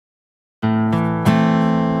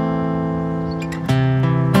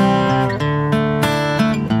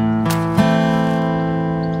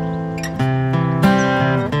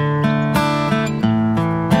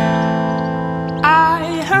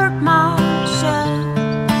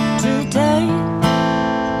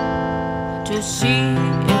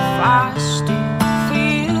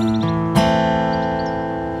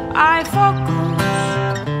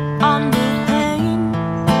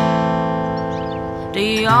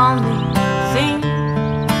only thing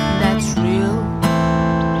that's real.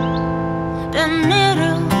 The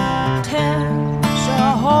needle tears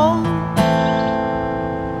a hole.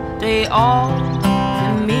 They all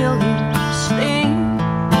familiar sting.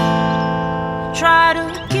 Try to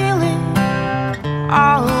kill it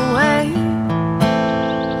all away,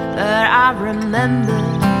 but I remember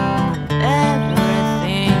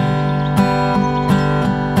everything.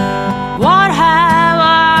 What have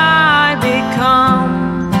I become?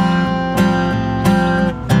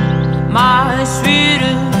 My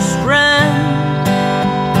sweetest friend.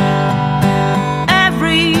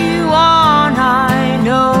 Everyone I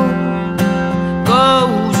know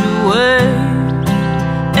goes away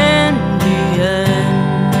in the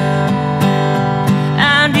end,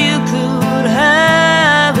 and you could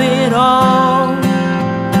have it all.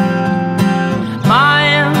 My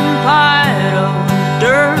empire of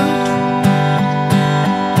dirt,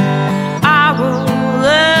 I will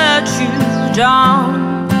let you down.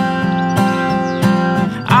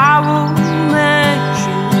 I will make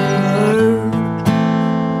you hurt.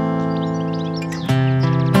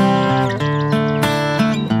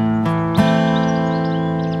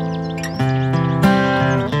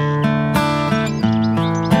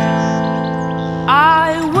 I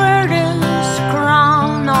wear this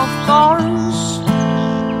crown of thorns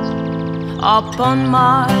upon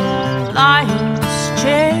my lion's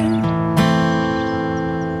chair,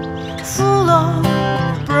 full of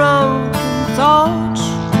broken thoughts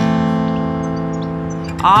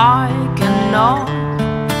I cannot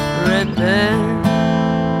repair.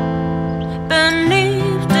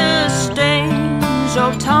 Beneath the stains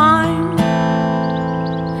of time,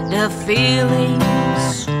 the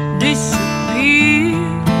feelings disappear.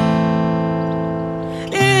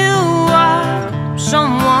 You are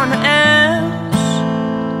someone else.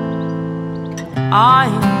 I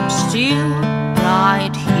am still